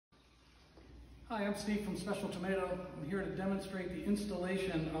Hi, I'm Steve from Special Tomato. I'm here to demonstrate the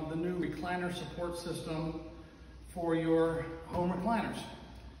installation of the new recliner support system for your home recliners.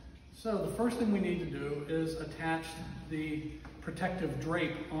 So the first thing we need to do is attach the protective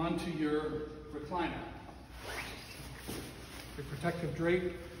drape onto your recliner. The protective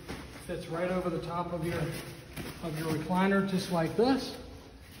drape fits right over the top of your recliner, just like this,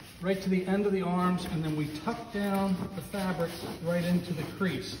 right to the end of the arms, and then we tuck down the fabric right into the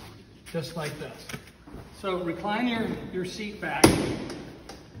crease, just like this. So recline your seat back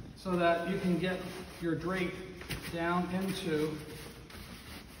so that you can get your drape down into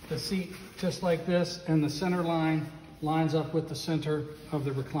the seat just like this, and the center line lines up with the center of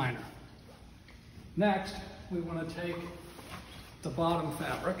the recliner. Next, we want to take the bottom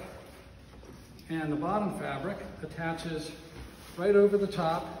fabric, and the bottom fabric attaches right over the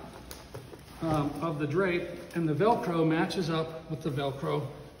top of the drape, and the Velcro matches up with the Velcro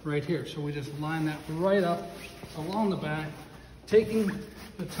right here. So we just line that right up along the back, taking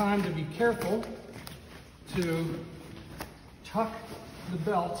the time to be careful to tuck the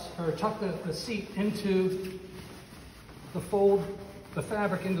belts, or tuck the seat into the fold, the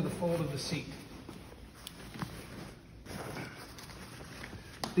fabric into the fold of the seat.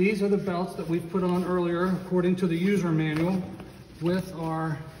 These are the belts that we've put on earlier according to the user manual with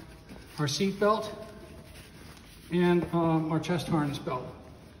our seat belt and our chest harness belt.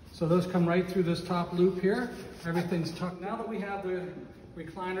 So those come right through this top loop here. Everything's tucked. Now that we have the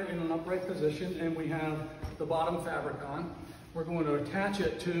recliner in an upright position and we have the bottom fabric on, we're going to attach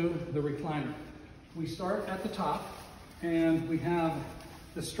it to the recliner. We start at the top, and we have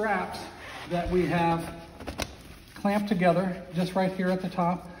the straps that we have clamped together just right here at the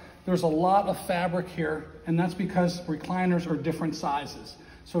top. There's a lot of fabric here, and that's because recliners are different sizes.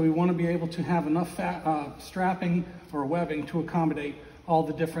 So we want to be able to have enough strapping or webbing to accommodate all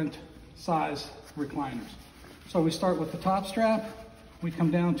the different size recliners. So we start with the top strap, we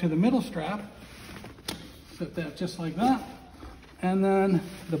come down to the middle strap, set that just like that, and then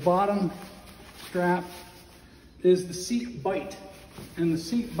the bottom strap is the seat bite, and the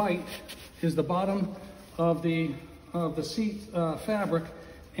seat bite is the bottom of the seat fabric,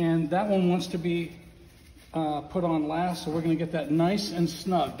 and that one wants to be put on last, so we're going to get that nice and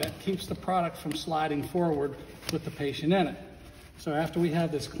snug. That keeps the product from sliding forward with the patient in it. So after we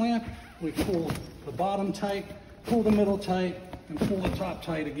have this clamp, we pull the bottom tight, pull the middle tight, and pull the top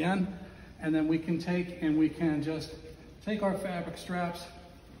tight again, and then we can just take our fabric straps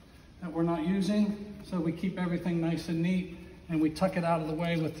that we're not using, so we keep everything nice and neat, and we tuck it out of the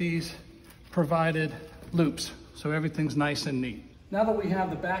way with these provided loops, so everything's nice and neat. Now that we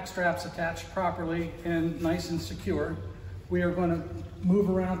have the back straps attached properly and nice and secure, we are going to move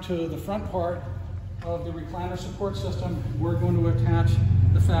around to the front part of the recliner support system. We're going to attach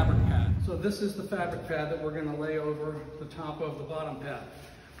the fabric pad. So this is the fabric pad that we're going to lay over the top of the bottom pad.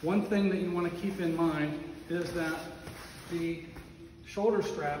 One thing that you want to keep in mind is that the shoulder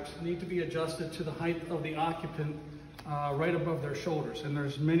straps need to be adjusted to the height of the occupant right above their shoulders. And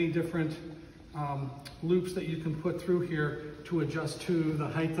there's many different loops that you can put through here to adjust to the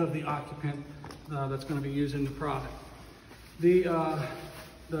height of the occupant that's going to be using the product.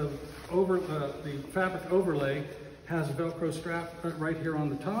 The fabric overlay has a Velcro strap right here on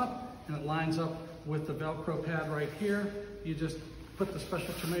the top, and it lines up with the Velcro pad right here. You just put the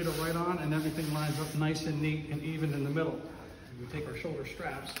Special Tomato right on, and everything lines up nice and neat and even in the middle. We take our shoulder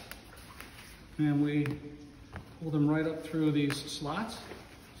straps and we pull them right up through these slots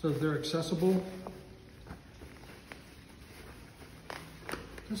so that they're accessible,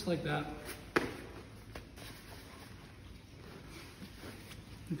 just like that.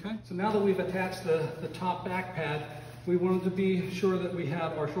 Okay, so now that we've attached the top back pad, we wanted to be sure that we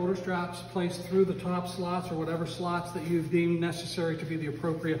have our shoulder straps placed through the top slots, or whatever slots that you've deemed necessary to be the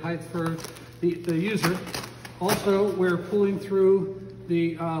appropriate height for the user. Also, we're pulling through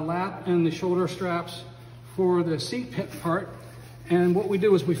the lap and the shoulder straps for the seat pit part. And what we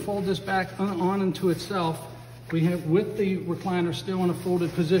do is we fold this back on into itself. We have, with the recliner still in a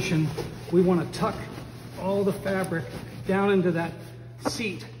folded position, we want to tuck all the fabric down into that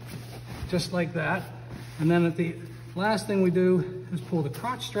seat, just like that. And then at the last thing we do is pull the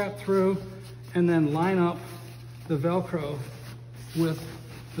crotch strap through and then line up the Velcro with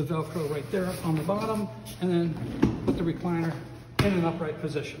the Velcro right there on the bottom, and then put the recliner in an upright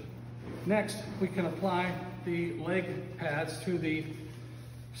position. Next, we can apply the leg pads to the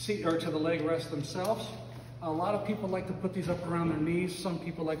seat, or to the leg rests themselves. A lot of people like to put these up around their knees. Some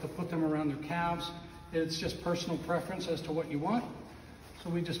people like to put them around their calves. It's just personal preference as to what you want. So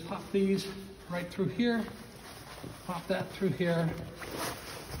we just pop these right through here, pop that through here,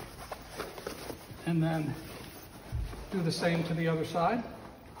 and then do the same to the other side.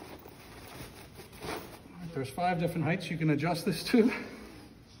 There's 5 different heights you can adjust this to.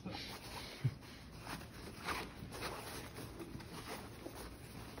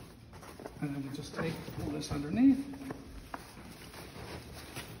 And then we just pull this underneath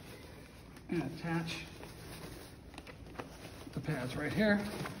and attach the pads right here.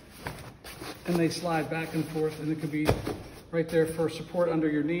 And they slide back and forth, and it could be right there for support under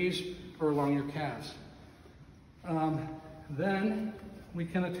your knees or along your calves. Then we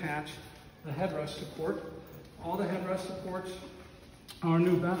can attach the headrest support. All the headrest supports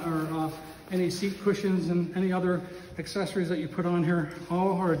are any seat cushions and any other accessories that you put on here,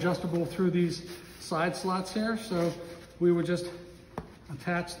 all are adjustable through these side slots here. So we would just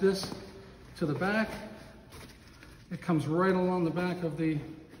attach this to the back. It comes right along the back of the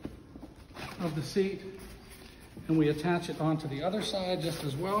seat, and we attach it onto the other side just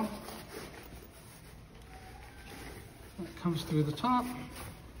as well. It comes through the top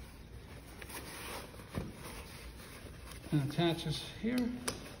and attaches here,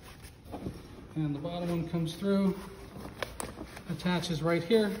 and the bottom one comes through, attaches right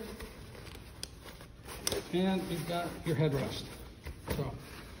here, and you've got your headrest. So,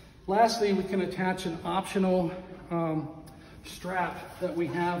 lastly, we can attach an optional strap that we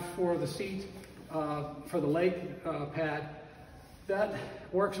have for the seat, for the leg pad. That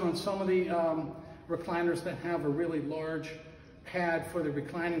works on some of the recliners that have a really large pad for the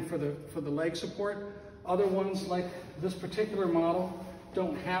reclining for the leg support. Other ones, like this particular model,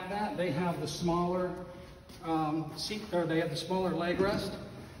 don't have that. They have the smaller seat, or they have the smaller leg rest.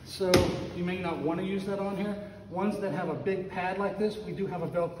 So you may not want to use that on here. Ones that have a big pad like this, we do have a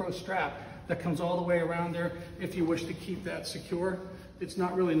Velcro strap that comes all the way around there if you wish to keep that secure. It's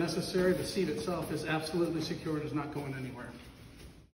not really necessary. The seat itself is absolutely secure. It is not going anywhere.